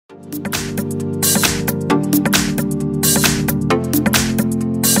Here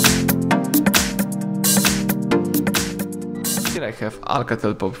I have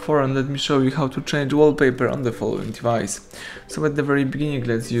ALCATEL Pop 4 and let me show you how to change wallpaper on the following device. So at the very beginning,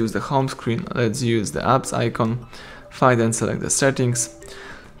 let's use the home screen, let's use the apps icon, find and select the settings.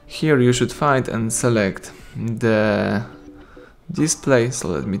 Here you should find and select the display, so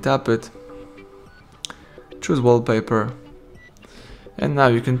let me tap it, choose wallpaper, and now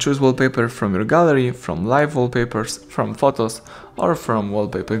you can choose wallpaper from your gallery, from live wallpapers, from photos, or from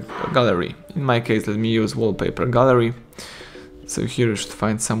wallpaper gallery. In my case, let me use wallpaper gallery. So here you should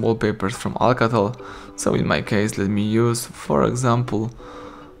find some wallpapers from ALCATEL. So in my case, let me use, for example,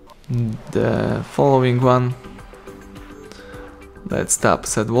 the following one. Let's tap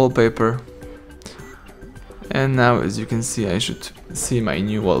set wallpaper. And now, as you can see, I should see my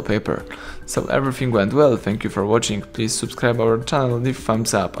new wallpaper. So everything went well, thank you for watching, please subscribe our channel, leave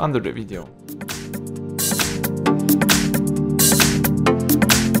thumbs up under the video.